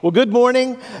Well, good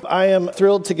morning. I am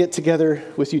thrilled to get together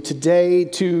with you today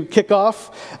to kick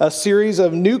off a series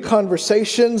of new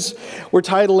conversations we're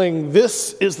titling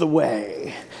This is the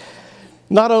Way.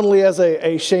 Not only as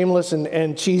a shameless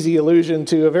and cheesy allusion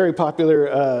to a very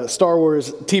popular Star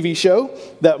Wars TV show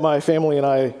that my family and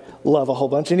I love a whole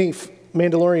bunch. Any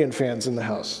Mandalorian fans in the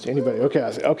house? Anybody?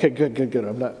 Okay, good.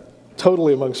 I'm not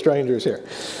totally among strangers here.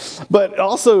 But it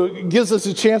also gives us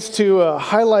a chance to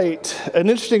highlight an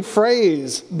interesting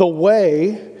phrase, the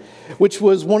way, which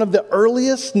was one of the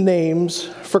earliest names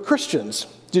for Christians.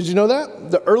 Did you know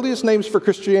that? The earliest names for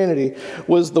Christianity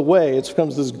was the way. It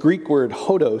becomes this Greek word,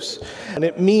 hodos, and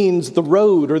it means the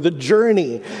road or the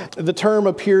journey. The term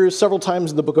appears several times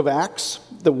in the book of Acts,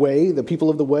 the way, the people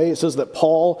of the way. It says that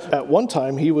Paul, at one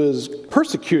time, he was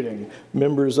persecuting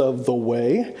members of the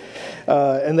way,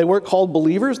 and they weren't called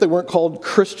believers, they weren't called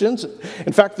Christians.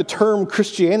 In fact, the term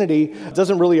Christianity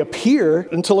doesn't really appear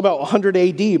until about 100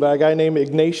 AD by a guy named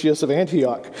Ignatius of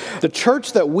Antioch. The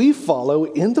church that we follow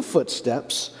in the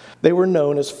footsteps, they were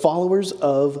known as followers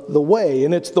of the way,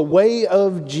 and it's the way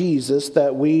of Jesus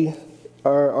that we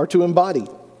are to embody.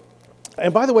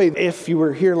 And by the way, if you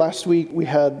were here last week, we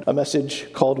had a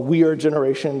message called We Are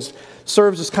Generations.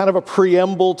 Serves as kind of a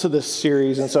preamble to this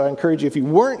series, and so I encourage you, if you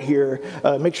weren't here,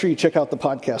 make sure you check out the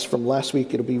podcast from last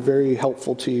week. It'll be very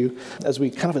helpful to you as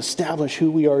we kind of establish who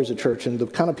we are as a church and the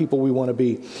kind of people we want to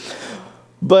be.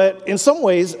 But in some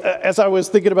ways, as I was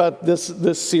thinking about this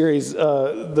series,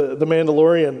 The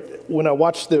Mandalorian, when I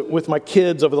watched it with my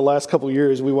kids over the last couple of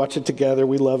years, we watch it together,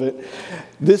 we love it.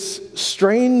 This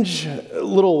strange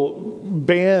little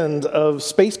band of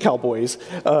space cowboys,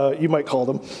 you might call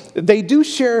them, they do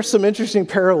share some interesting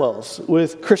parallels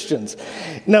with Christians.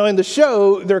 Now in the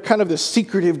show, they're kind of this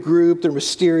secretive group, they're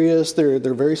mysterious, they're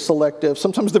very selective,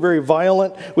 sometimes they're very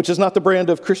violent, which is not the brand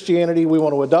of Christianity we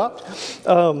want to adopt.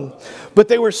 But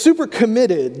they were super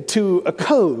committed to a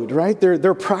code, right?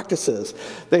 Their practices.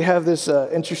 They have this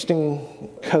interesting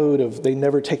code of they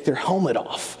never take their helmet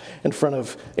off in front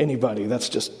of anybody. That's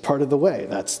just part of the way.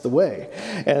 That's the way.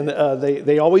 And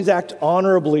they always act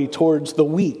honorably towards the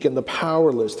weak and the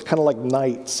powerless, kind of like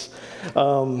knights.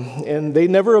 And they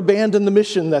never abandon the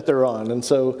mission that they're on. And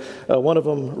so one of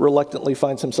them reluctantly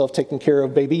finds himself taking care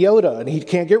of Baby Yoda, and he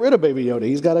can't get rid of Baby Yoda.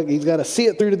 He's got to see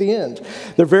it through to the end.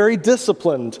 They're very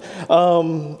disciplined.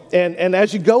 And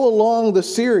as you go along the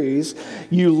series,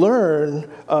 you learn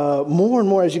more and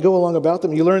more as you go along about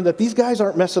them. You learn that these guys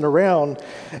aren't messing around,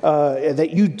 and that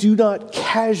you do not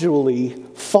casually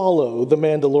follow the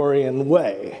Mandalorian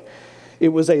way. It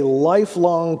was a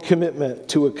lifelong commitment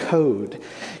to a code.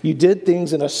 You did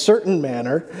things in a certain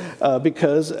manner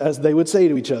because, as they would say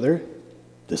to each other,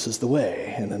 this is the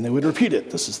way. And then they would repeat it,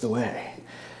 this is the way.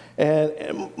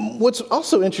 And what's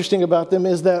also interesting about them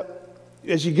is that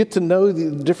as you get to know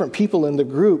the different people in the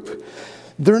group,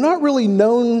 they're not really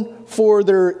known for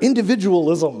their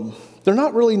individualism. They're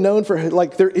not really known for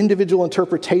like their individual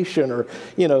interpretation or,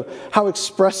 how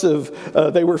expressive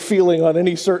they were feeling on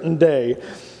any certain day.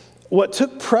 What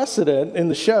took precedent in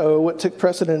the show, what took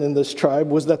precedent in this tribe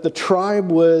was that the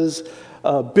tribe was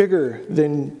bigger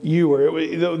than you were.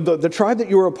 The tribe that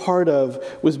you were a part of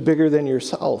was bigger than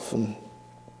yourself. And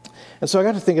so I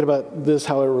got to thinking about this,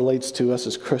 how it relates to us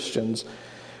as Christians.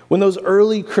 When those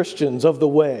early Christians of the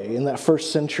way in that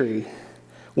first century,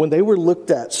 when they were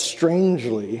looked at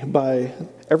strangely by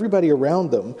everybody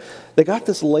around them, they got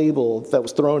this label that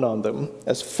was thrown on them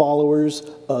as followers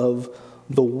of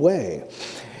the way.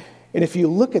 And if you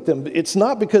look at them, it's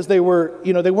not because they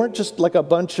weren't just like a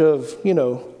bunch of,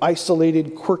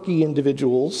 isolated, quirky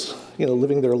individuals,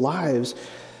 living their lives.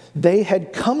 They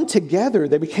had come together.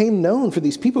 They became known for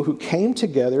these people who came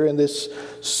together in this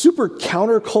super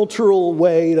countercultural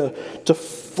way to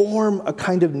form a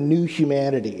kind of new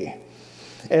humanity.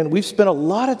 And we've spent a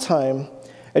lot of time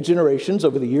at Generations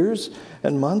over the years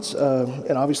and months,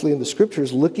 and obviously in the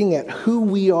scriptures, looking at who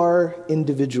we are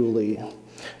individually.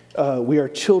 We are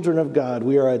children of God.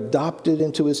 We are adopted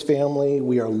into his family.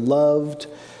 We are loved.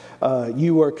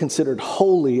 You are considered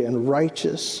holy and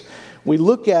righteous. We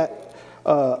look at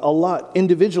a lot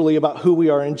individually about who we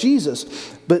are in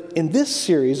Jesus. But in this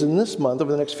series, in this month, over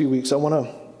the next few weeks, I want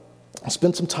to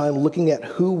spend some time looking at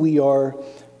who we are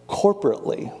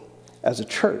corporately as a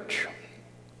church.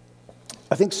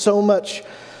 I think so much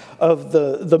of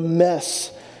the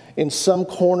mess in some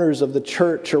corners of the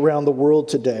church around the world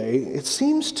today, it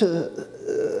seems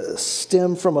to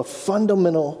stem from a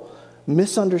fundamental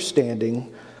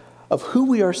misunderstanding of who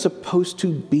we are supposed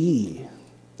to be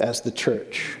as the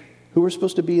church, who we're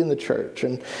supposed to be in the church.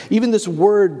 And even this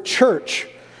word church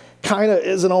kind of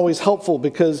isn't always helpful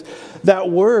because that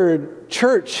word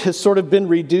church has sort of been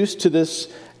reduced to this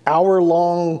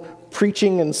hour-long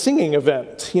preaching and singing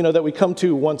event, that we come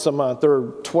to once a month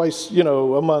or twice,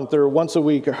 a month or once a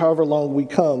week or however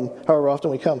often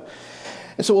we come.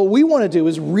 And so what we want to do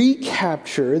is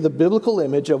recapture the biblical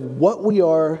image of what we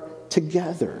are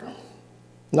together.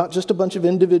 Not just a bunch of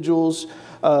individuals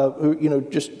who,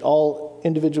 just all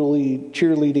individually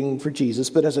cheerleading for Jesus,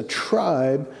 but as a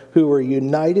tribe who are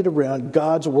united around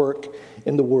God's work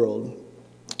in the world.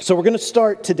 So we're going to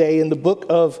start today in the book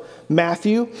of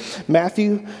Matthew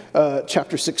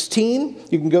chapter 16.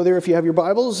 You can go there if you have your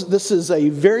Bibles. This is a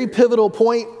very pivotal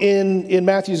point in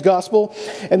Matthew's gospel.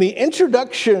 And the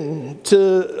introduction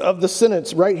of the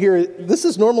sentence right here, this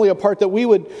is normally a part that we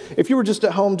would, if you were just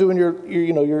at home doing your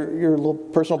little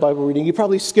personal Bible reading, you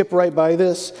probably skip right by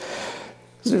this.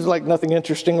 There's like nothing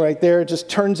interesting right there. It just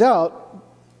turns out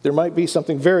there might be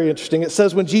something very interesting. It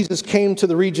says when Jesus came to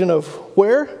the region of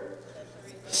where?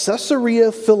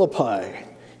 Caesarea Philippi,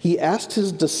 he asked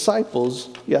his disciples,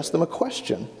 he asked them a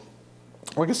question.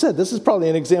 Like I said, this is probably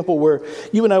an example where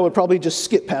you and I would probably just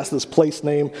skip past this place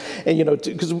name, and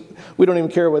because we don't even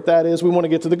care what that is. We want to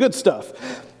get to the good stuff.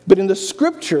 But in the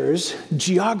scriptures,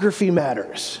 geography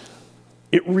matters.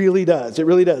 It really does. It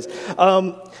really does.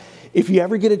 If you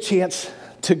ever get a chance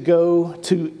to go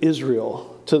to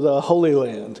Israel, to the Holy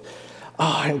Land,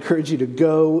 I encourage you to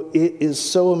go. It is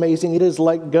so amazing. It is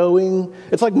like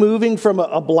it's like moving from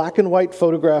a black and white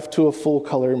photograph to a full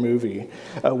color movie.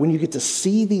 When you get to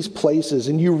see these places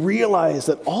and you realize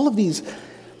that all of these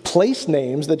place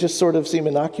names that just sort of seem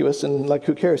innocuous and like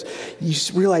who cares, you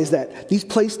realize that these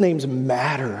place names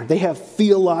matter. They have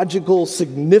theological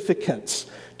significance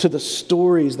to the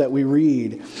stories that we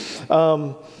read.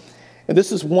 And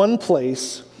this is one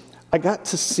place I got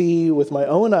to see with my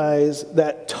own eyes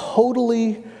that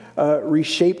totally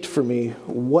reshaped for me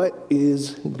what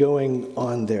is going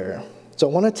on there. So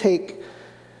I want to take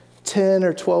 10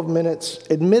 or 12 minutes,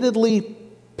 admittedly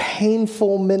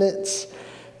painful minutes,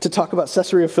 to talk about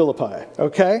Caesarea Philippi,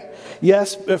 okay?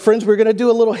 Yes, friends, we're going to do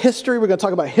a little history. We're going to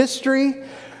talk about history.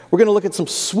 We're going to look at some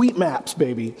sweet maps,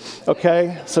 baby,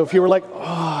 okay? So if you were like,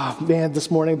 oh, man, this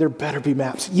morning there better be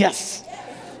maps. Yes,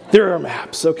 there are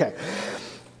maps, okay.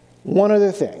 One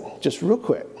other thing, just real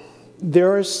quick.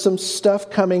 There is some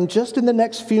stuff coming just in the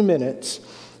next few minutes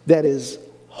that is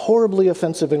horribly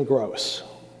offensive and gross,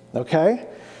 okay?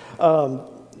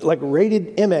 Like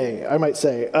rated MA, I might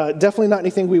say. Definitely not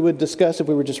anything we would discuss if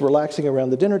we were just relaxing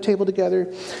around the dinner table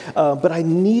together. But I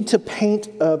need to paint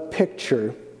a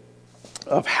picture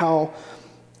of how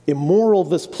immoral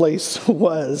this place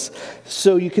was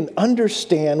so you can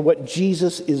understand what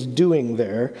Jesus is doing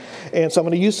there. And so I'm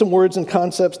going to use some words and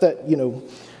concepts that,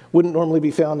 wouldn't normally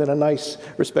be found in a nice,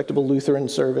 respectable Lutheran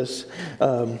service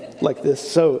like this.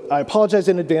 So I apologize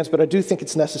in advance, but I do think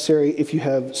it's necessary if you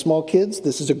have small kids.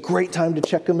 This is a great time to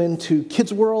check them into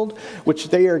Kids World, which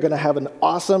they are going to have an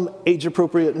awesome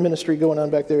age-appropriate ministry going on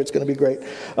back there. It's going to be great.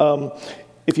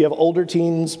 If you have older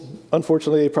teens,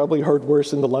 unfortunately, they probably heard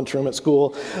worse in the lunchroom at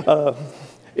school.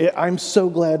 I'm so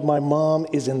glad my mom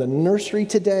is in the nursery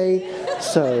today.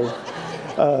 So,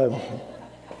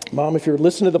 Mom, if you're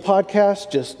listening to the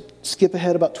podcast, just skip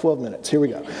ahead about 12 minutes. Here we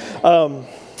go.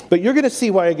 But you're going to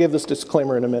see why I gave this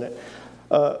disclaimer in a minute.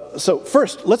 So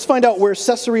first, let's find out where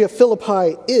Caesarea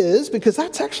Philippi is, because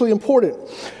that's actually important.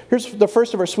 Here's the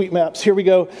first of our sweet maps. Here we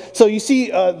go. So you see,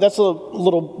 that's a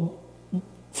little...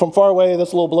 From far away,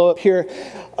 that's a little blow up here.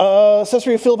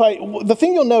 Caesarea Philippi, the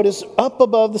thing you'll notice up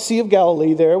above the Sea of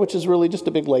Galilee there, which is really just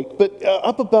a big lake, but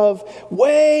up above,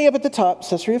 way up at the top,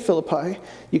 Caesarea Philippi,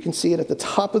 you can see it at the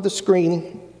top of the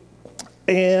screen.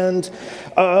 And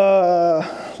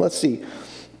let's see.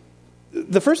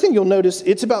 The first thing you'll notice,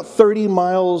 it's about 30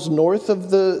 miles north of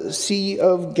the Sea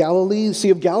of Galilee. The Sea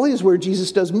of Galilee is where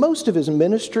Jesus does most of his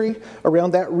ministry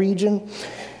around that region.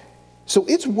 So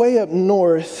it's way up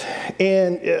north,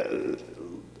 and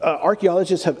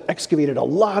archaeologists have excavated a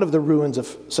lot of the ruins of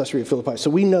Caesarea Philippi, so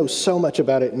we know so much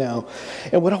about it now.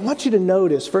 And what I want you to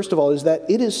notice, first of all, is that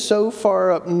it is so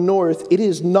far up north, it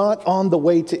is not on the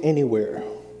way to anywhere.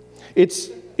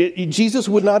 Jesus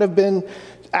would not have been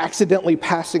accidentally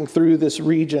passing through this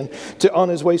region on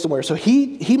his way somewhere. So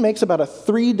he makes about a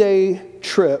 3-day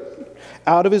trip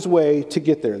out of his way to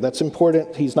get there. That's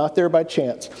important. He's not there by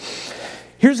chance.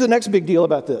 Here's the next big deal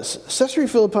about this. Caesarea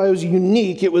Philippi was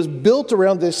unique. It was built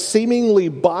around this seemingly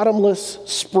bottomless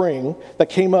spring that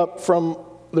came up from,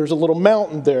 there's a little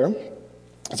mountain there.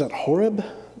 Is that Horeb,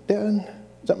 Dad?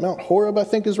 Is that Mount Horeb, I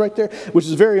think, is right there, which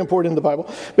is very important in the Bible.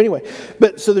 But anyway,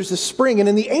 so there's this spring, and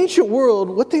in the ancient world,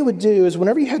 what they would do is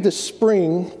whenever you had this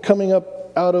spring coming up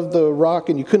out of the rock,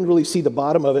 and you couldn't really see the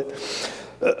bottom of it.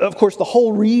 Of course, the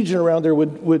whole region around there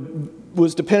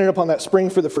was dependent upon that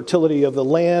spring for the fertility of the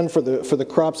land, for the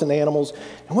crops and animals.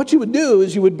 And what you would do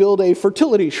is you would build a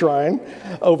fertility shrine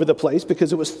over the place,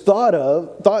 because it was thought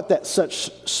that such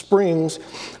springs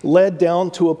led down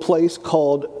to a place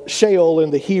called Sheol in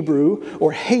the Hebrew,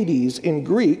 or Hades in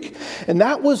Greek. And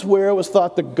that was where it was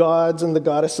thought the gods and the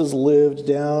goddesses lived,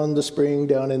 down the spring,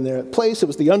 down in their place. It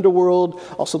was the underworld,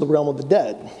 also the realm of the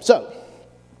dead.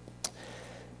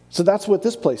 So that's what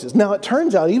this place is. Now, it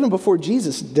turns out, even before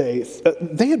Jesus' day,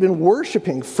 they had been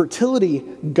worshiping fertility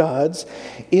gods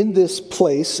in this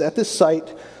place, at this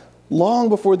site, long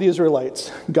before the Israelites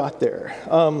got there.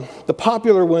 The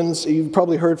popular ones, you've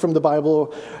probably heard from the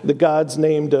Bible, the gods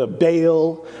named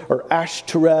Baal or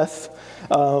Ashtoreth.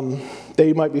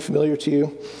 They might be familiar to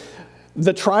you.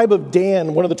 The tribe of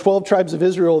Dan, one of the 12 tribes of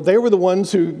Israel, they were the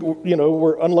ones who,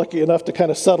 were unlucky enough to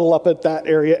kind of settle up at that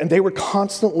area, and they were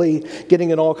constantly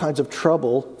getting in all kinds of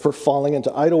trouble for falling into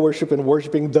idol worship and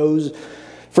worshiping those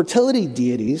fertility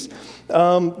deities,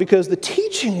 because the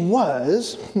teaching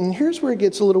was, and here's where it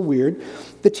gets a little weird,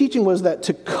 the teaching was that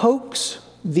to coax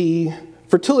the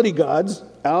fertility gods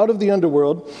out of the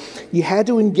underworld, you had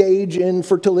to engage in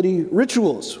fertility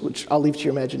rituals, which I'll leave to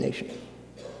your imagination.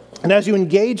 And as you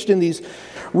engaged in these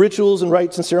rituals and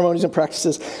rites and ceremonies and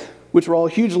practices, which were all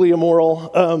hugely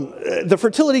immoral, the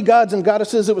fertility gods and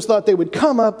goddesses, it was thought they would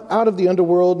come up out of the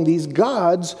underworld, and these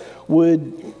gods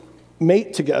would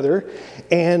mate together,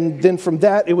 and then from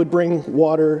that it would bring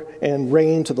water and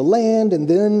rain to the land, and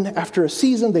then after a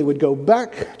season they would go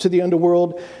back to the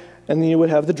underworld, and then you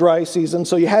would have the dry season.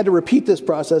 So you had to repeat this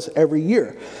process every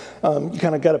year. You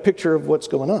kind of got a picture of what's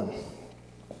going on.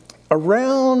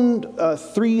 Around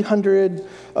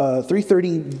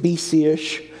 330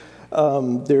 BC-ish,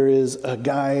 there is a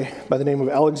guy by the name of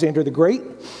Alexander the Great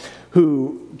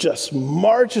who just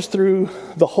marches through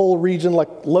the whole region like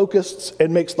locusts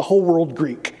and makes the whole world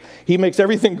Greek. He makes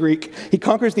everything Greek. He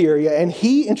conquers the area, and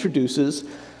he introduces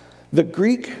the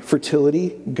Greek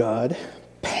fertility god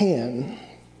Pan.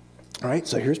 All right,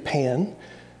 so here's Pan.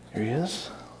 Here he is,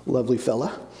 lovely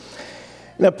fella.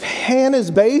 Now, Pan is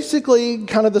basically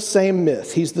kind of the same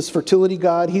myth. He's this fertility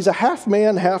god. He's a half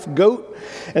man, half goat,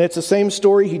 and it's the same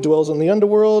story. He dwells in the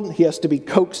underworld. He has to be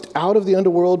coaxed out of the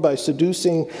underworld by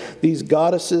seducing these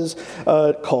goddesses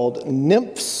called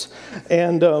nymphs.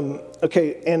 And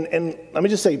let me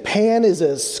just say, Pan is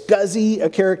as scuzzy a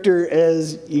character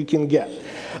as you can get.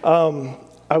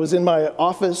 I was in my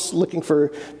office looking for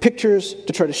pictures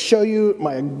to try to show you.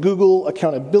 My Google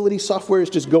accountability software is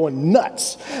just going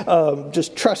nuts.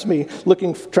 Just trust me,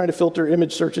 trying to filter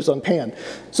image searches on Pan.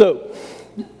 So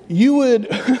you would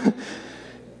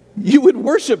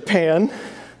worship Pan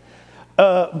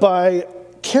by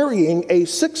carrying a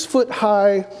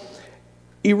 6-foot-high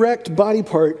erect body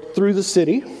part through the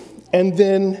city and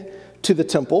then to the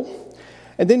temple.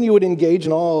 And then you would engage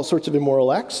in all sorts of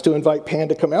immoral acts to invite Pan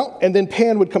to come out. And then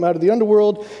Pan would come out of the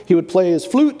underworld. He would play his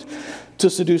flute to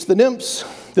seduce the nymphs.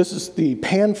 This is the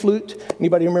Pan flute.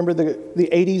 Anybody remember the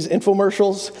 80s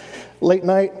infomercials? Late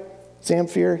night?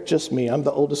 Zamfir? Just me. I'm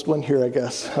the oldest one here, I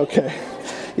guess. Okay.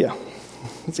 Yeah.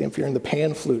 Zamfir and the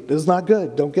Pan flute. This is not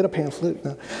good. Don't get a Pan flute.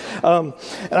 No.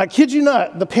 And I kid you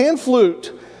not, the Pan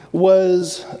flute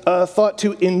was thought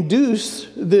to induce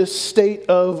this state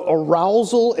of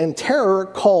arousal and terror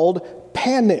called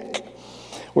panic,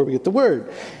 where we get the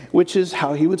word, which is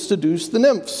how he would seduce the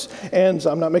nymphs. And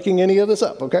I'm not making any of this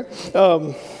up, okay?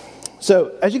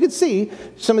 So as you can see,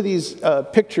 some of these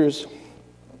pictures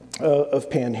of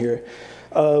Pan here,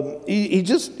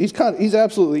 he's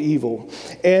absolutely evil.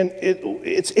 And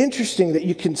it's interesting that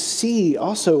you can see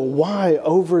also why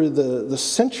over the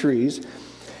centuries,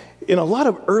 in a lot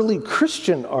of early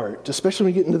Christian art, especially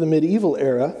when you get into the medieval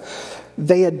era,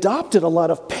 they adopted a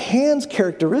lot of Pan's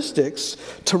characteristics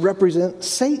to represent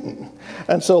Satan.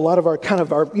 And so a lot of our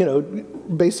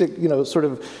basic, sort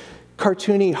of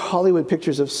cartoony Hollywood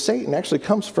pictures of Satan actually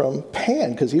comes from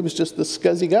Pan, because he was just this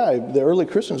scuzzy guy. The early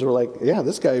Christians were like, yeah,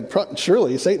 this guy,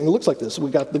 surely Satan looks like this.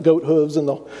 We got the goat hooves and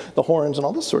the horns and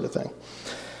all this sort of thing.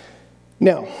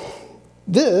 Now,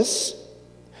 this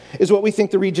is what we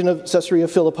think the region of Caesarea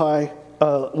Philippi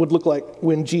would look like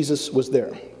when Jesus was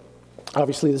there.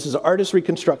 Obviously, this is an artist's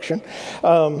reconstruction.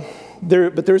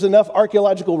 But there's enough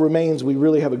archaeological remains, we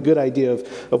really have a good idea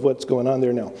of what's going on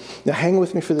there now. Now, hang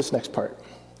with me for this next part.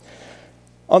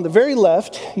 On the very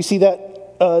left, you see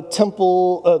that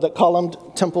temple, that columned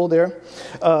temple there.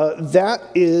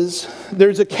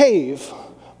 There's a cave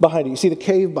behind it. You see the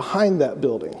cave behind that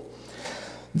building.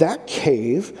 That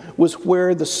cave was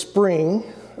where the spring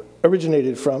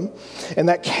originated from. And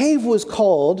that cave was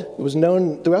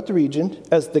known throughout the region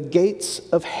as the Gates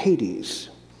of Hades,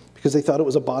 because they thought it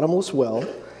was a bottomless well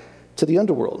to the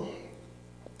underworld.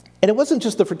 And it wasn't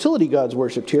just the fertility gods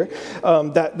worshipped here.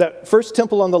 That first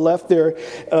temple on the left there,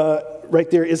 right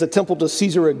there, is a temple to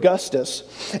Caesar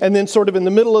Augustus. And then sort of in the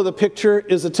middle of the picture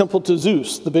is a temple to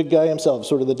Zeus, the big guy himself,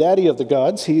 sort of the daddy of the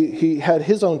gods. He had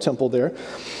his own temple there.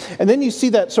 And then you see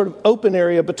that sort of open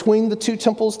area between the two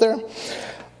temples there.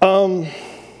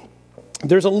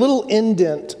 There's a little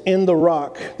indent in the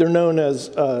rock. They're known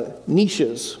as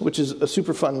niches, which is a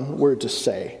super fun word to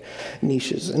say,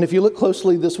 niches. And if you look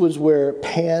closely, this was where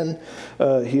Pan,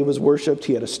 he was worshipped.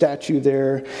 He had a statue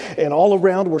there. And all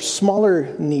around were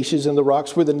smaller niches in the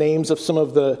rocks where the names of some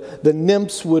of the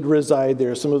nymphs would reside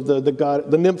there. Some of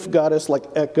the nymph goddess like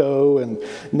Echo and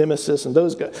Nemesis and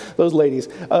those ladies,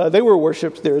 they were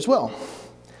worshipped there as well.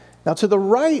 Now, to the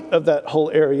right of that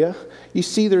whole area, you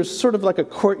see there's sort of like a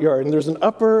courtyard, and there's an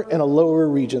upper and a lower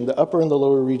region, the upper and the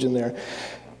lower region there.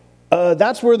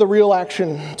 That's where the real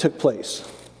action took place.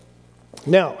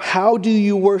 Now, how do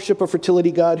you worship a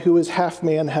fertility god who is half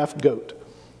man, half goat?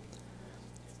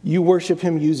 You worship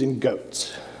him using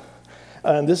goats.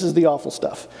 And this is the awful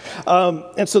stuff.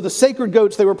 And so the sacred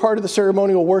goats, they were part of the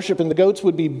ceremonial worship, and the goats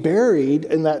would be buried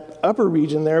in that upper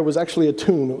region there. Was actually a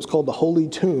tomb. It was called the Holy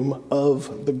Tomb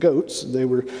of the Goats. They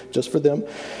were just for them.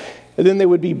 And then they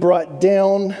would be brought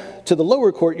down to the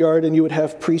lower courtyard, and you would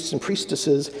have priests and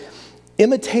priestesses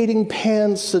imitating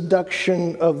Pan's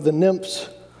seduction of the nymphs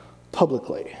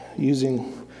publicly,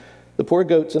 using the poor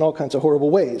goats in all kinds of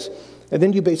horrible ways. And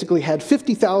then you basically had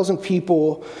 50,000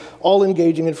 people all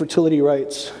engaging in fertility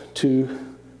rites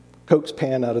to coax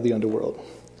Pan out of the underworld.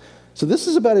 So this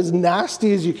is about as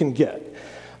nasty as you can get.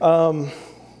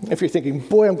 If you're thinking,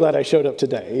 boy, I'm glad I showed up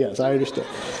today. Yes, I understand.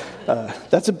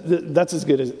 That's as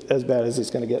good as bad as it's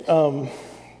going to get.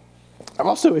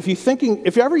 Also,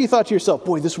 if ever you thought to yourself,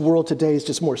 boy, this world today is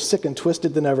just more sick and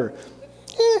twisted than ever,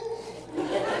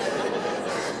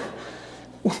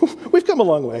 we've come a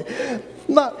long way.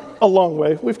 Not a long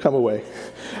way, we've come a way.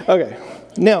 Okay,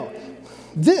 now,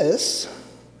 there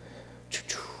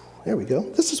we go.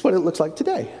 This is what it looks like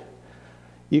today.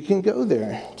 You can go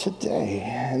there today.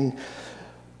 And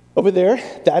over there,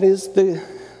 that is the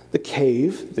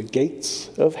cave, the Gates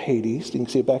of Hades. You can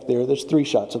see it back there. There's 3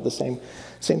 shots of the same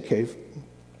cave.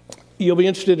 You'll be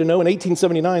interested to know, in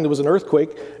 1879, there was an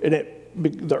earthquake, and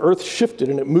the earth shifted,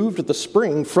 and it moved the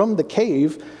spring from the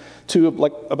cave to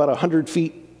like about 100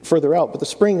 feet further out, but the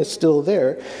spring is still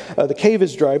there. The cave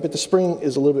is dry, but the spring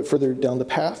is a little bit further down the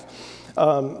path.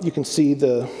 You can see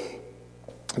the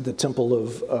temple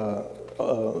of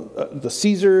the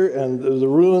Caesar, and the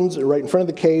ruins are right in front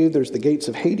of the cave. There's the Gates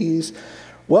of Hades.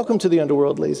 Welcome to the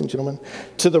underworld, ladies and gentlemen.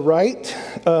 To the right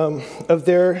of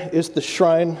there is the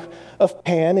shrine of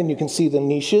Pan, and you can see the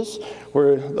niches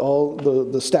where all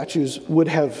the statues would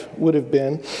have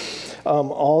been.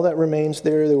 All that remains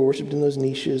there, they were worshipped in those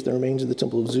niches, the remains of the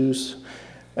temple of Zeus.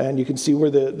 And you can see where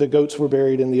the goats were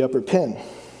buried in the upper pen.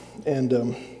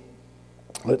 And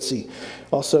let's see.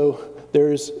 Also,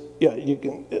 you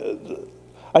can,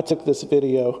 I took this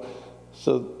video,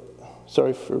 so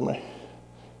sorry for my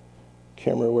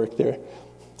camera work there.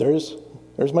 There's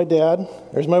my dad,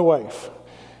 there's my wife.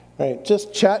 Right,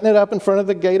 just chatting it up in front of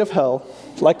the gate of hell,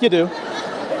 like you do.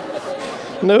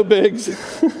 No bigs.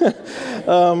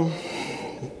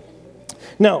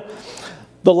 Now,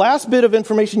 the last bit of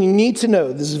information you need to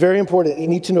know, this is very important, you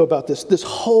need to know about this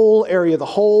whole area, the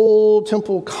whole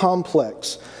temple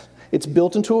complex. It's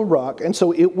built into a rock, and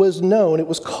so it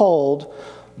was called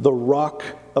the Rock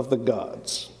of the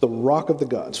Gods. The Rock of the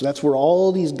Gods. So that's where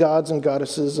all these gods and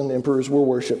goddesses and emperors were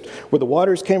worshipped. Where the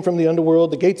waters came from the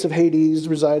underworld, the Gates of Hades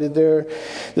resided there.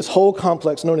 This whole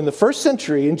complex known in the 1st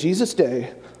century, in Jesus'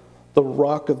 day, the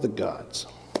Rock of the Gods.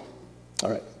 All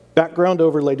right, background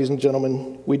over, ladies and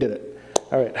gentlemen. We did it.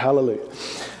 All right, hallelujah.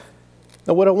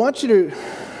 Now, what I want you to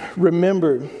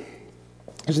remember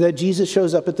is that Jesus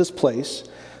shows up at this place,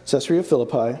 Caesarea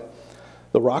Philippi,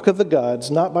 the Rock of the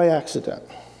Gods, not by accident.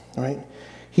 All right?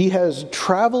 He has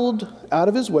traveled out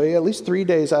of his way, at least 3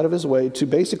 days out of his way, to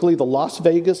basically the Las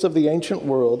Vegas of the ancient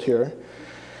world here.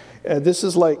 This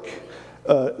is like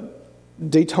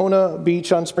Daytona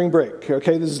Beach on spring break,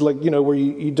 okay? This is like, where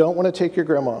you don't want to take your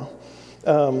grandma.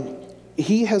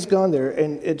 He has gone there,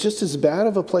 and it's just as bad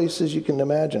of a place as you can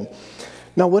imagine.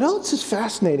 Now, what else is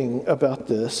fascinating about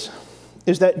this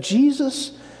is that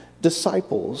Jesus'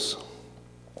 disciples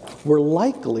were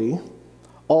likely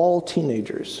all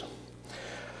teenagers.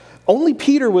 Only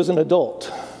Peter was an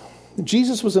adult.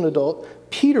 Jesus was an adult.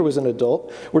 Peter was an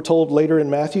adult. We're told later in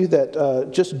Matthew that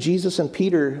just Jesus and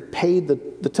Peter paid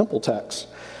the temple tax.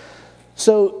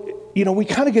 So, we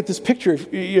kind of get this picture.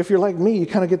 If you're like me, you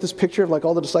kind of get this picture of like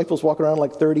all the disciples walking around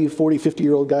like 30, 40,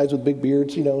 50-year-old guys with big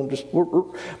beards, and just,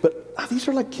 but these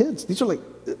are like kids. These are like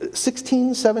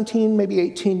 16, 17, maybe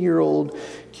 18-year-old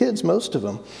kids, most of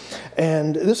them.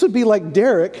 And this would be like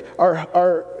Derek,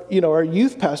 our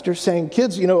youth pastor, saying,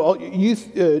 kids,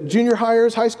 youth, junior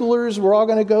hires, high schoolers, we're all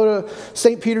going to go to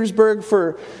St. Petersburg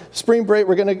for spring break.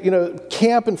 We're going to,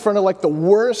 camp in front of like the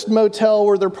worst motel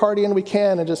where they're partying we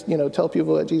can and just, tell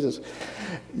people about Jesus.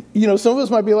 Some of us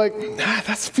might be like,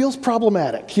 that feels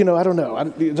problematic. I don't know.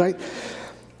 Right?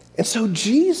 And so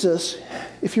Jesus,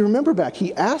 if you remember back,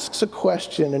 he asks a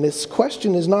question, and his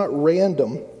question is not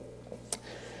random.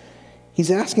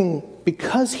 He's asking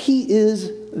because he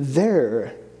is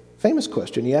there. Famous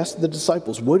question. He asked the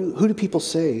disciples, who do people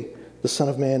say the Son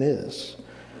of Man is?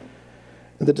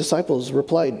 And the disciples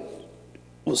replied,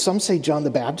 well, some say John the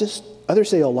Baptist, others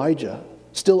say Elijah,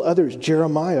 still others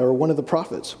Jeremiah or one of the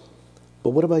prophets.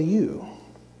 But what about you?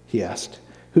 He asked,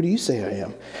 who do you say I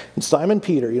am? And Simon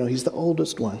Peter, he's the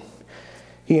oldest one.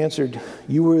 He answered,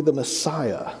 you were the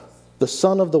Messiah, the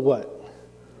Son of the what?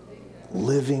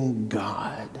 Living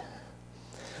God.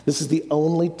 This is the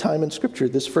only time in Scripture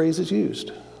this phrase is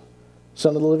used.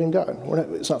 Son of the living God.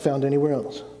 It's not found anywhere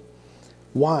else.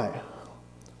 Why?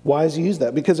 Why does he use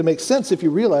that? Because it makes sense if you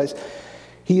realize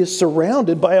he is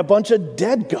surrounded by a bunch of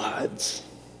dead gods.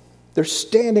 They're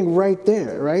standing right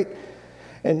there, right?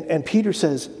 And Peter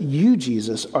says, you,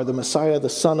 Jesus, are the Messiah, the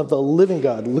Son of the living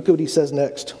God. Look at what he says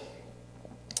next.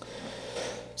 It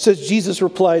says, Jesus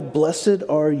replied, blessed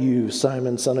are you,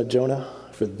 Simon, son of Jonah,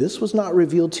 for this was not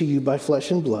revealed to you by flesh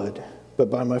and blood,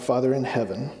 but by my Father in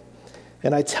heaven.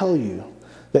 And I tell you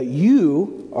that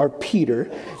you are Peter.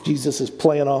 Jesus is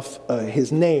playing off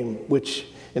his name, which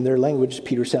in their language,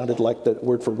 Peter sounded like the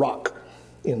word for rock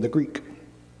in the Greek.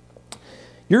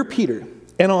 You're Peter,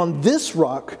 and on this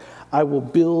rock I will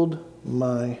build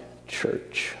my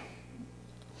church.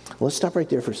 Let's stop right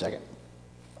there for a second.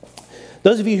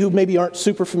 Those of you who maybe aren't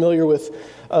super familiar with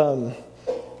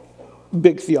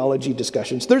big theology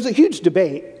discussions, there's a huge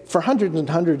debate for hundreds and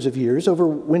hundreds of years over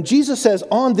when Jesus says,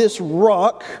 on this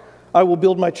rock I will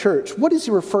build my church. What is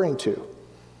he referring to?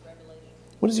 Revelation.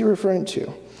 What is he referring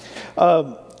to?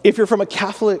 If you're from a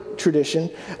Catholic tradition,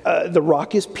 the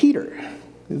rock is Peter.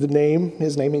 His name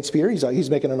means Peter. He's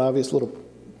making an obvious little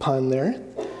pun there.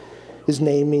 His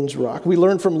name means rock. We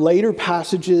learn from later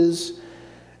passages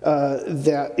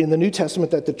that in the New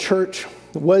Testament that the church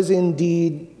was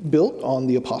indeed built on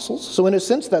the apostles. So in a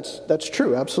sense, that's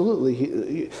true,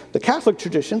 absolutely. The Catholic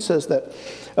tradition says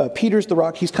that Peter's the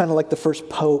rock. He's kind of like the first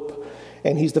pope,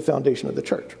 and he's the foundation of the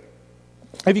church.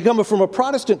 If you come from a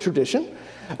Protestant tradition,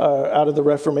 out of the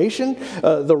Reformation,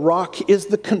 the rock is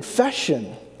the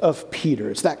confession of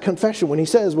Peter. It's that confession when he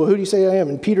says, well, who do you say I am?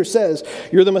 And Peter says,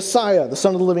 you're the Messiah, the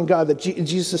Son of the living God. That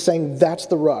Jesus is saying that's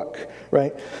the rock,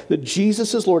 right? That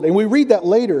Jesus is Lord. And we read that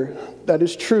later. That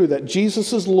is true, that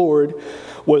Jesus is Lord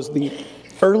was the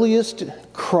earliest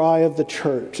cry of the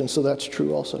church. And so that's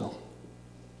true also.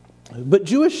 But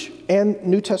Jewish and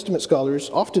New Testament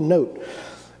scholars often note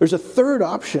there's a third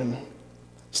option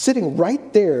sitting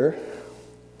right there,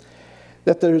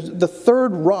 that there's the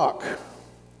third rock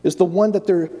is the one that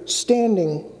they're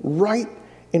standing right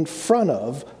in front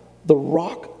of, the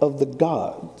rock of the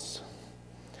gods.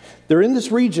 They're in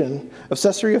this region of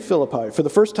Caesarea Philippi for the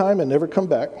first time and never come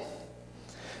back.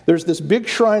 There's this big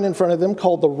shrine in front of them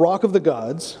called the Rock of the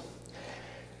Gods.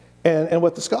 And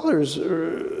what the scholars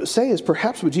say is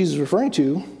perhaps what Jesus is referring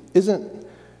to isn't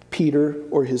Peter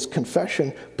or his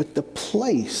confession, but the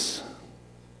place,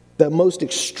 the most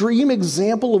extreme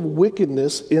example of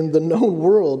wickedness in the known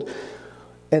world.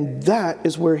 And that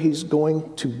is where he's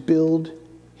going to build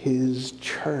his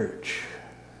church.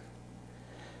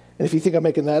 And if you think I'm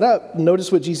making that up,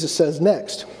 notice what Jesus says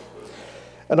next.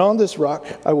 And on this rock,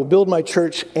 I will build my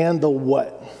church, and the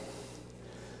what?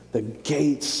 The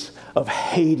gates of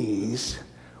Hades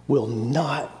will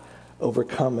not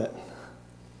overcome it.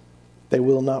 They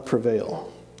will not prevail.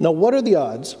 Now, what are the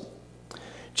odds?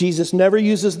 Jesus never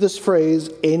uses this phrase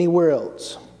anywhere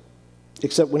else,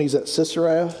 except when he's at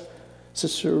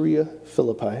Caesarea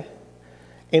Philippi,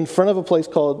 in front of a place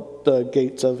called the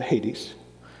Gates of Hades,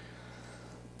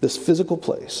 this physical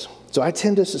place. So I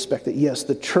tend to suspect that, yes,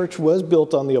 the church was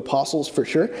built on the apostles for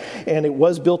sure, and it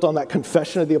was built on that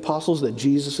confession of the apostles that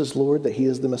Jesus is Lord, that he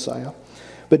is the Messiah.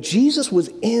 But Jesus was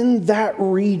in that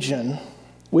region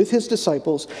with his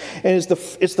disciples, and it's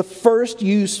the first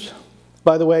use,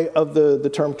 by the way, of the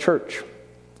term church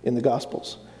in the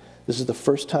Gospels. This is the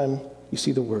first time you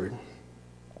see the word.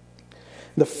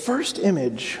 The first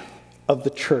image of the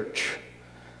church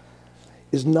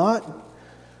is not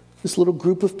this little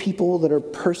group of people that are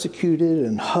persecuted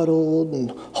and huddled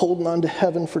and holding on to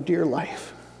heaven for dear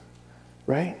life,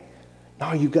 right?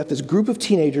 No, you've got this group of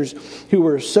teenagers who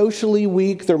are socially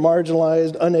weak, they're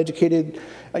marginalized, uneducated,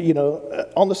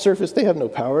 on the surface they have no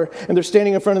power, and they're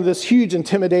standing in front of this huge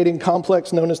intimidating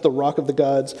complex known as the Rock of the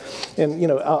Gods. And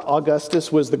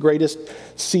Augustus was the greatest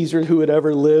Caesar who had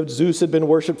ever lived. Zeus had been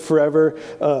worshipped forever.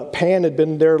 Pan had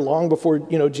been there long before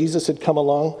Jesus had come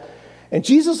along. And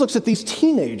Jesus looks at these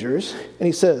teenagers and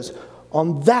he says,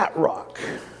 on that rock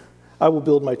I will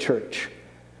build my church.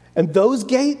 And those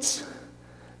gates,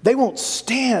 they won't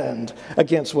stand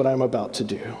against what I'm about to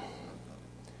do.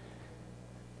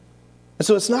 And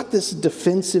so it's not this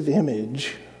defensive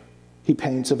image he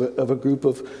paints of a group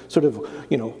of sort of,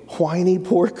 whiny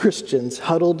poor Christians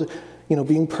huddled,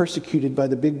 being persecuted by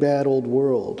the big bad old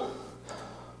world.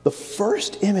 The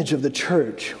first image of the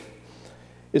church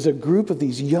is a group of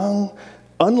these young,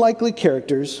 unlikely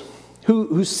characters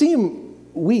who seem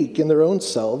weak in their own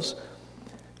selves,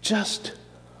 just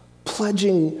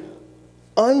pledging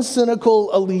uncynical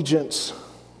allegiance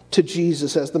to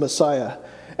Jesus as the Messiah.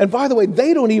 And by the way,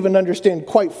 they don't even understand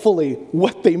quite fully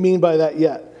what they mean by that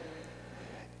yet.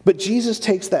 But Jesus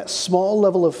takes that small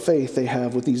level of faith they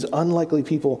have with these unlikely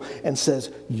people and says,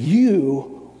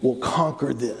 you will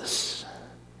conquer this.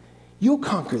 You'll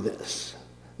conquer this.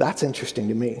 That's interesting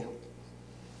to me.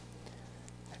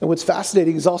 And what's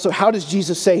fascinating is also, how does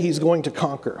Jesus say he's going to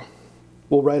conquer?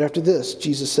 Well, right after this,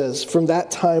 Jesus says, from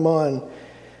that time on,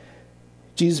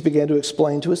 Jesus began to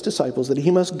explain to his disciples that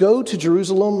he must go to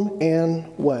Jerusalem and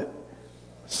what?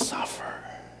 Suffer.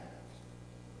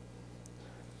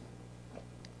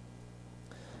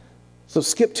 So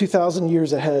skip 2,000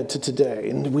 years ahead to today,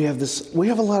 and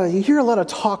you hear a lot of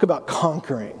talk about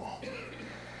conquering.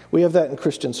 We have that in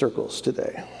Christian circles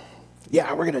today.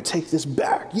 Yeah, we're going to take this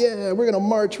back. Yeah, we're going to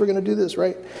march. We're going to do this,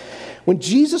 right? When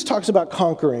Jesus talks about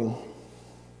conquering,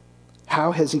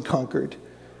 how has he conquered?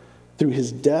 Through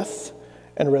his death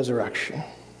and resurrection.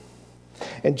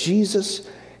 And Jesus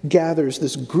gathers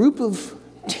this group of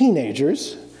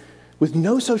teenagers with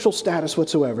no social status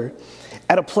whatsoever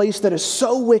at a place that is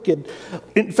so wicked.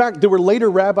 In fact, there were later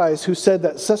rabbis who said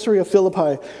that Caesarea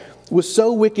Philippi was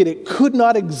so wicked it could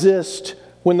not exist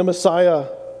when the Messiah,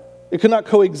 it could not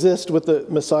coexist with the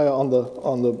Messiah in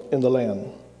the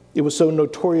land. It was so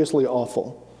notoriously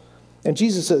awful. And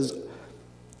Jesus says,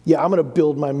 yeah, I'm going to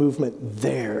build my movement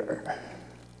there.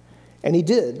 And he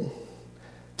did.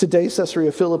 Today,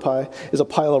 Caesarea Philippi is a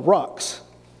pile of rocks.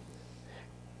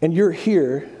 And you're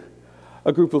here,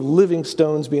 a group of living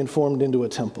stones being formed into a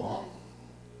temple.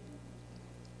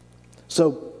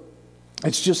 So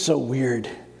it's just so weird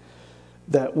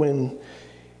that when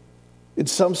in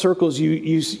some circles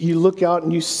you look out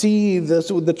and you see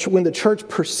this, when the church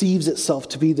perceives itself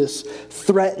to be this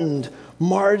threatened,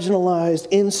 marginalized,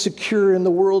 insecure in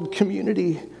the world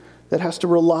community that has to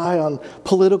rely on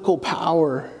political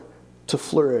power to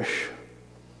flourish.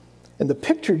 And the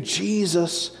picture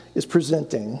Jesus is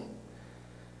presenting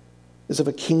is of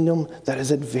a kingdom that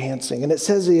is advancing. And it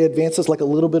says it advances like a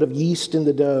little bit of yeast in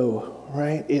the dough,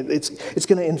 right? It's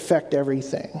going to infect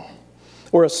everything.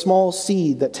 Or a small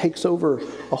seed that takes over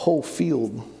a whole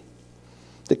field.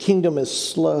 The kingdom is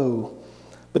slow,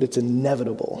 but it's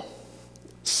inevitable.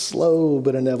 Slow,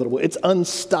 but inevitable. It's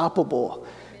unstoppable.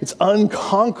 It's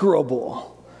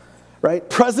unconquerable, right?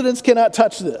 Presidents cannot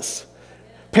touch this.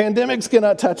 Pandemics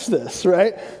cannot touch this,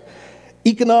 right?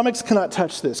 Economics cannot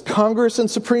touch this. Congress and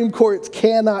Supreme Courts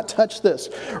cannot touch this.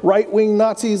 Right-wing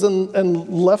Nazis and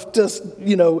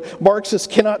leftist, Marxists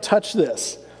cannot touch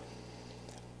this.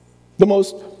 The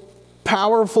most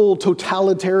powerful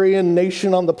totalitarian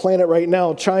nation on the planet right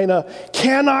now, China,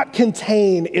 cannot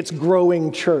contain its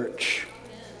growing church.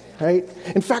 Right?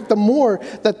 In fact, the more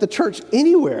that the church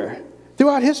anywhere,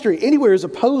 throughout history, anywhere is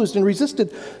opposed and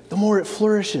resisted, the more it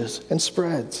flourishes and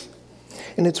spreads.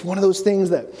 And it's one of those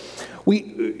things that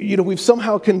we've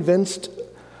somehow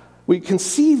we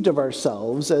conceived of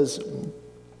ourselves as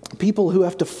people who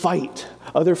have to fight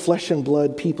other flesh and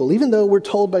blood people. Even though we're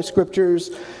told by scriptures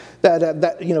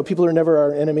that people are never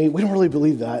our enemy, we don't really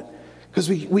believe that. Because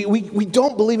we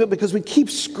don't believe it because we keep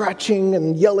scratching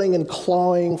and yelling and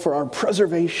clawing for our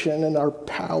preservation and our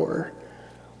power.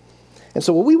 And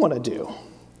so what we want to do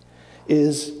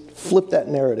is flip that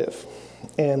narrative.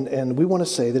 And we want to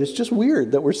say that it's just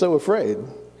weird that we're so afraid.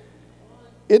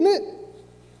 Isn't it?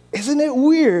 Isn't it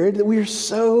weird that we're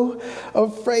so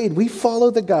afraid? We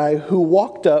follow the guy who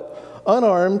walked up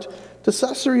unarmed to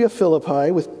Caesarea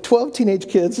Philippi with 12 teenage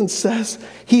kids and says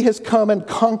he has come and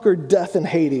conquered death and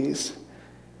Hades.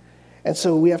 And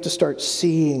so we have to start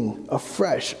seeing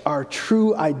afresh our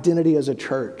true identity as a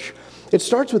church. It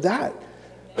starts with that.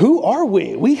 Who are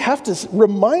we? We have to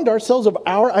remind ourselves of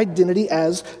our identity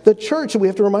as the church. And we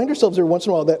have to remind ourselves every once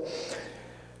in a while that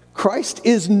Christ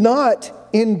is not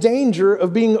in danger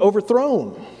of being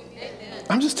overthrown. Amen.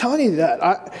 I'm just telling you that.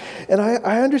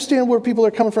 I understand where people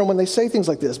are coming from when they say things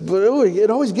like this, but it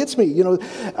always gets me. You know,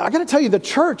 I got to tell you, the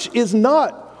church is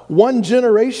not one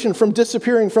generation from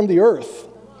disappearing from the earth.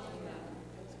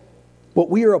 What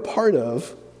we are a part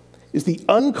of is the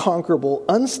unconquerable,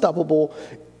 unstoppable,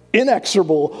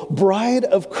 inexorable bride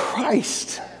of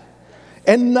Christ.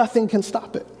 And nothing can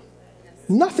stop it.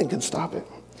 Nothing can stop it.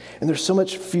 And there's so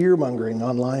much fear-mongering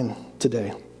online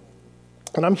today.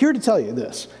 And I'm here to tell you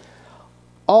this.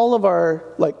 All of our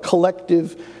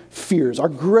collective fears, our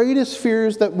greatest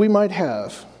fears that we might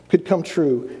have, could come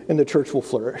true and the church will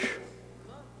flourish.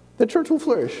 The church will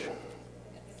flourish,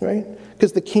 right?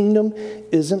 Because the kingdom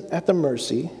isn't at the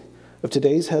mercy of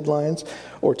today's headlines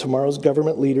or tomorrow's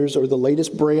government leaders or the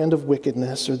latest brand of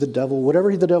wickedness or the devil,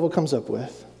 whatever the devil comes up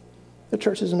with. The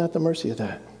church isn't at the mercy of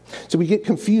that. So we get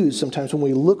confused sometimes when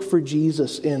we look for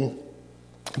Jesus in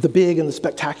the big and the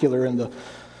spectacular and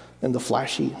the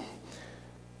flashy.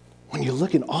 When you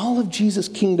look in all of Jesus'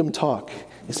 kingdom talk,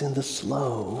 is in the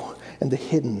slow and the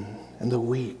hidden and the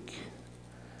weak.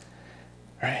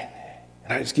 Right?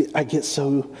 And I get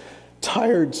so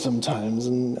tired sometimes,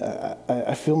 and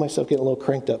I feel myself getting a little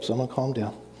cranked up, so I'm going to calm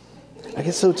down. I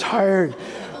get so tired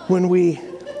when we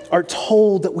are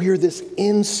told that we are this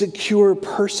insecure,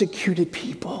 persecuted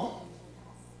people,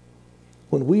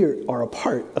 when we are a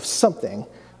part of something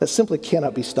that simply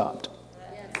cannot be stopped.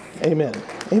 Amen.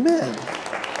 Amen.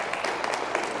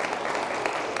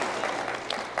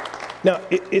 Now,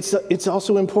 it's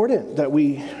also important that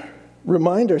we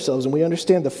remind ourselves and we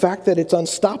understand the fact that it's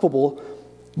unstoppable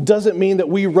doesn't mean that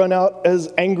we run out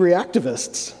as angry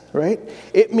activists, right?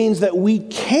 It means that we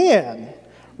can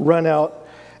run out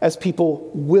as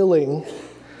people willing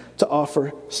to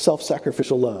offer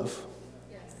self-sacrificial love.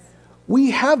 Yes.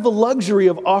 We have the luxury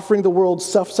of offering the world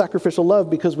self-sacrificial love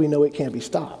because we know it can't be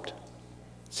stopped.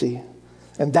 See?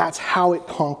 And that's how it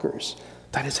conquers.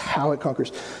 That is how it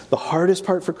conquers. The hardest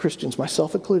part for Christians,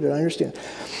 myself included, I understand.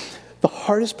 The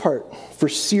hardest part for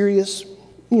serious,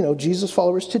 Jesus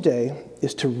followers today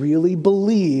is to really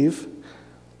believe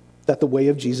that the way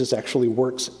of Jesus actually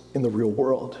works in the real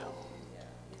world.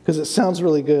 Because it sounds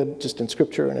really good just in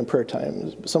scripture and in prayer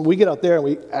time. We get out there and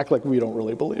we act like we don't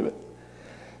really believe it.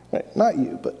 Right? Not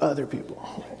you, but other people.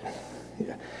 Right?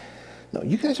 Yeah. No,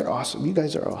 you guys are awesome. You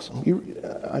guys are awesome.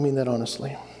 I mean that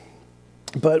honestly.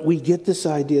 But we get this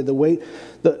idea, the way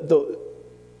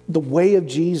of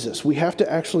Jesus. We have to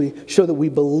actually show that we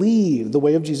believe the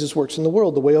way of Jesus works in the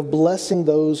world, the way of blessing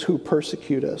those who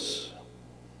persecute us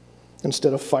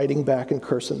instead of fighting back and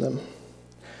cursing them.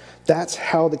 That's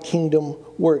how the kingdom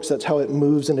works. That's how it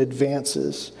moves and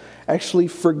advances. Actually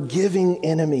forgiving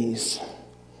enemies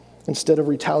instead of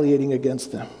retaliating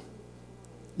against them.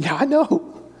 Yeah, I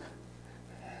know.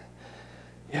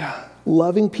 Yeah,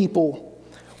 loving people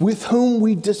with whom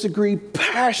we disagree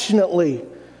passionately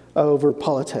over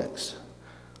politics.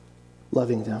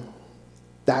 Loving them.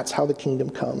 That's how the kingdom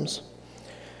comes.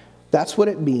 That's what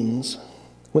it means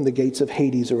when the gates of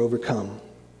Hades are overcome.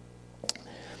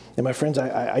 And my friends,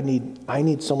 I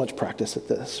need so much practice at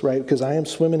this, right? Because I am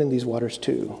swimming in these waters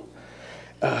too.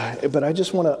 But I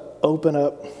just want to open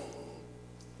up,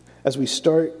 as we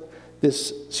start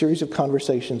this series of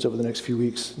conversations over the next few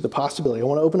weeks, the possibility. I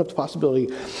want to open up the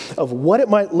possibility of what it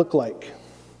might look like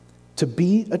to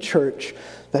be a church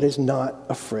that is not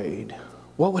afraid.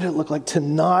 What would it look like to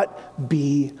not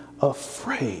be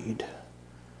afraid?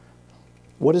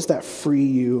 What does that free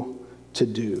you to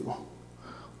do?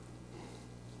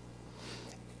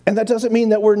 And that doesn't mean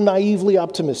that we're naively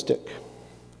optimistic,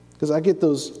 because I get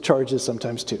those charges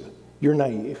sometimes too. You're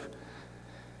naive.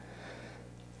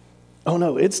 Oh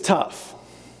no, it's tough.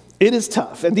 It is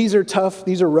tough. And these are tough,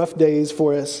 these are rough days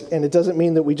for us. And it doesn't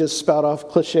mean that we just spout off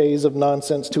cliches of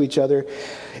nonsense to each other.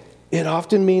 It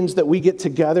often means that we get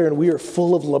together and we are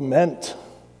full of lament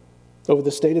over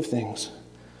the state of things.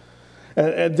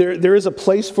 And there is a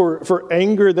place for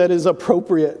anger that is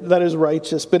appropriate, that is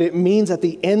righteous. But it means at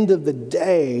the end of the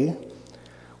day,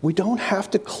 we don't have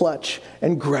to clutch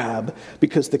and grab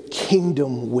because the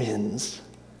kingdom wins.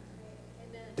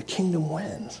 Amen. The kingdom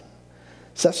wins.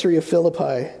 Caesarea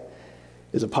Philippi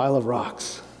is a pile of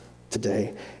rocks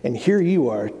today, and here you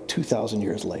are 2,000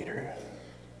 years later.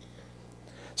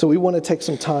 So we want to take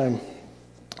some time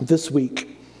this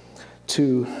week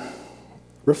to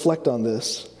reflect on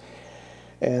this.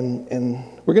 And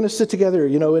we're going to sit together,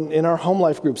 in our home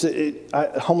life groups.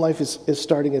 Home life is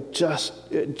starting at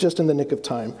just in the nick of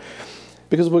time,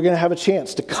 because we're going to have a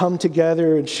chance to come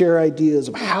together and share ideas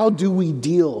of how do we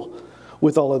deal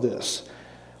with all of this.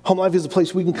 Home life is a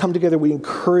place we can come together, we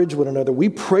encourage one another, we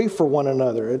pray for one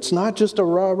another. It's not just a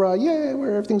rah-rah, yeah,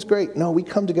 where everything's great. No, we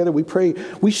come together, we pray,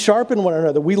 we sharpen one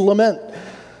another, we lament,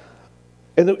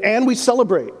 and we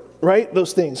celebrate. Right?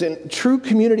 Those things. And true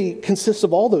community consists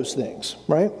of all those things,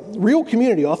 right? Real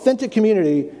community, authentic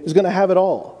community is going to have it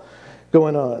all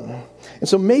going on. And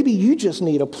so maybe you just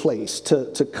need a place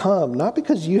to come, not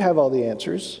because you have all the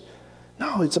answers.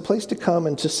 No, it's a place to come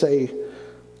and to say,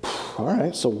 all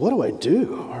right, so what do I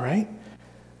do? All right?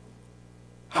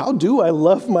 How do I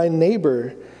love my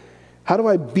neighbor? How do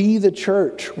I be the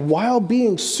church while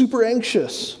being super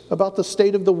anxious about the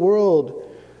state of the world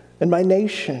and my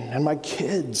nation, and my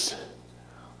kids,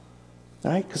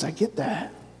 right? Because I get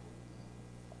that.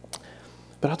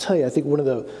 But I'll tell you, I think one of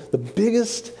the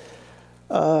biggest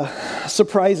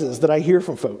surprises that I hear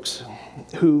from folks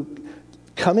who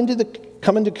come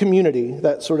into community,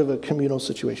 that sort of a communal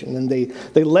situation, and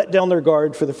they let down their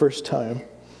guard for the first time,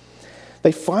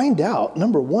 they find out,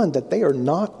 number one, that they are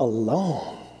not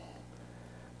alone.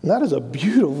 And that is a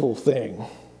beautiful thing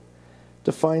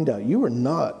to find out. You are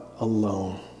not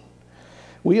alone.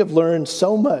 We have learned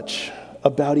so much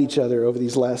about each other over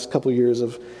these last couple years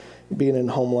of being in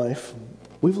home life.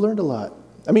 We've learned a lot.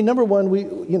 I mean, number one, we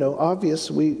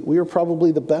are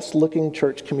probably the best looking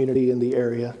church community in the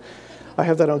area. I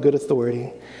have that on good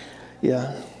authority.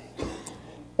 Yeah.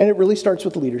 And it really starts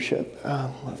with leadership,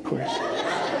 of course.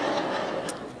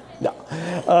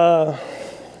 No.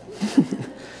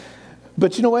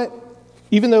 But you know what?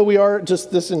 Even though we are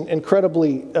just this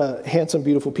incredibly handsome,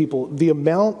 beautiful people, the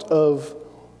amount of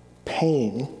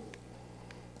pain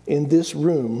in this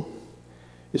room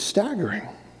is staggering.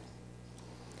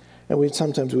 And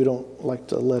sometimes we don't like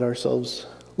to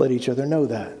let each other know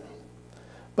that.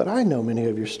 But I know many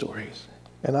of your stories,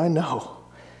 and I know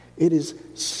it is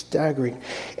staggering.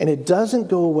 And it doesn't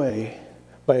go away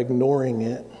by ignoring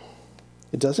it.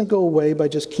 It doesn't go away by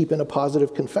just keeping a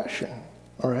positive confession,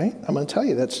 all right? I'm going to tell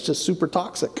you, that's just super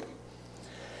toxic.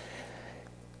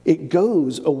 It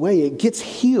goes away, it gets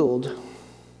healed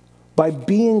by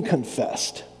being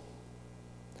confessed,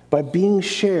 by being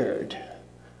shared,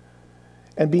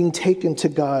 and being taken to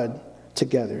God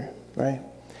together, right?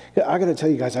 I got to tell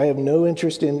you guys, I have no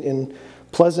interest in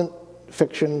pleasant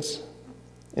fictions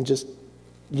and just,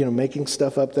 making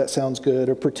stuff up that sounds good,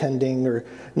 or pretending, or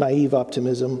naive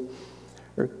optimism,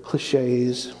 or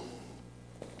cliches.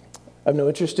 I have no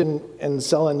interest in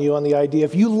selling you on the idea,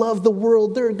 if you love the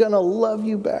world, they're going to love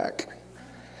you back.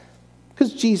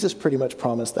 Because Jesus pretty much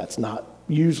promised that's not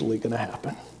usually going to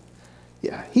happen.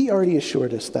 Yeah, he already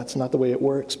assured us that's not the way it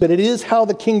works. But it is how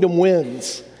the kingdom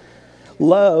wins.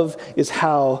 Love is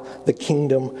how the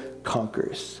kingdom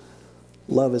conquers.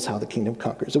 Love is how the kingdom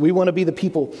conquers. And we want to be the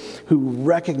people who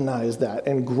recognize that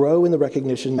and grow in the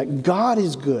recognition that God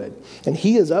is good and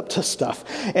he is up to stuff.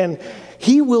 And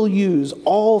he will use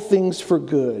all things for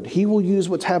good. He will use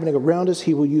what's happening around us.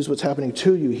 He will use what's happening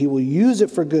to you. He will use it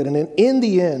for good. And in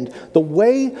the end, the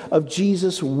way of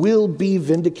Jesus will be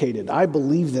vindicated. I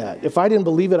believe that. If I didn't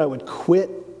believe it, I would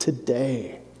quit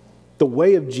today. The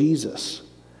way of Jesus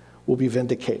will be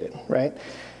vindicated, right?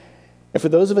 And for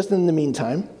those of us in the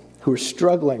meantime who are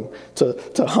struggling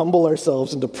to humble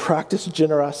ourselves and to practice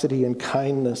generosity and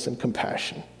kindness and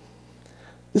compassion,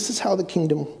 this is how the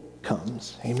kingdom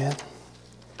comes. Amen.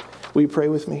 Will you pray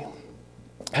with me?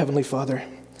 Heavenly Father,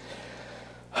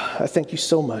 I thank you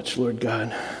so much, Lord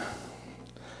God,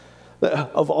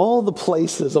 of all the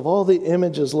places, of all the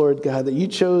images, Lord God, that you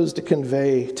chose to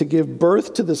convey, to give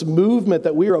birth to this movement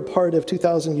that we are a part of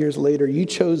 2,000 years later. You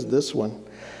chose this one.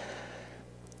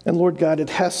 And Lord God, it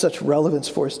has such relevance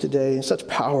for us today and such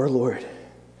power, Lord.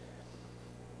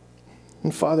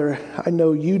 And Father, I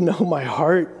know you know my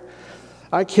heart.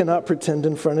 I cannot pretend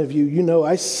in front of you. You know,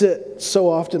 I sit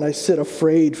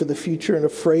afraid for the future and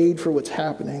afraid for what's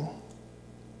happening.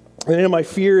 And in my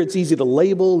fear, it's easy to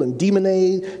label and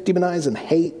demonize and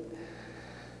hate.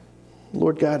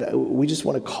 Lord God, we just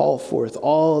want to call forth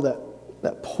all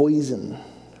that poison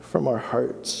from our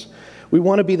hearts. We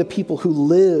want to be the people who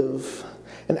live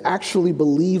and actually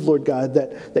believe, Lord God,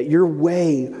 that your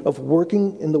way of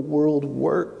working in the world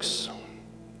works.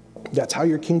 That's how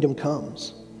your kingdom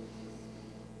comes.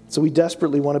 So we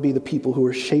desperately want to be the people who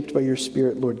are shaped by your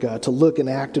Spirit, Lord God, to look and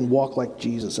act and walk like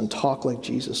Jesus and talk like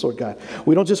Jesus, Lord God.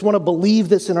 We don't just want to believe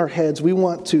this in our heads. We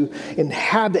want to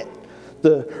inhabit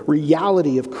the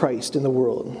reality of Christ in the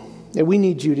world. And we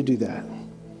need you to do that.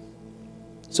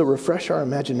 So refresh our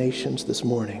imaginations this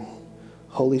morning.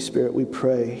 Holy Spirit, we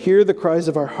pray. Hear the cries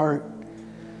of our heart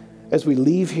as we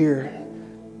leave here,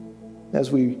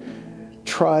 as we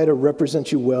try to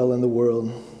represent you well in the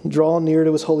world. Draw near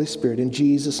to us, Holy Spirit. In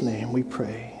Jesus' name we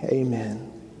pray.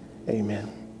 Amen.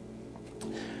 Amen.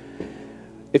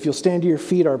 If you'll stand to your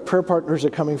feet, our prayer partners are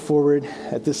coming forward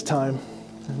at this time.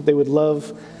 They would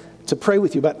love to pray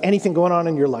with you about anything going on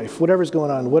in your life, whatever's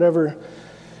going on, whatever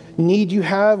need you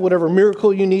have, whatever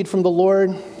miracle you need from the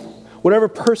Lord, whatever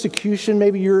persecution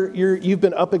maybe you've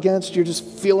been up against, you're just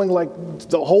feeling like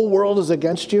the whole world is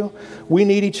against you. We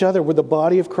need each other. We're the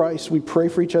body of Christ. We pray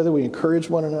for each other. We encourage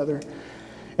one another.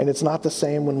 And it's not the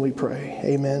same when we pray.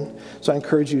 Amen. So I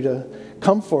encourage you to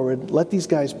come forward. Let these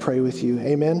guys pray with you.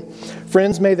 Amen.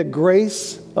 Friends, may the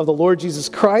grace of the Lord Jesus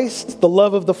Christ, the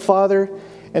love of the Father,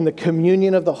 and the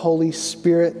communion of the Holy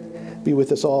Spirit be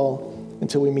with us all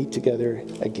until we meet together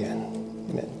again.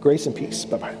 Amen. Grace and peace.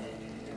 Bye-bye.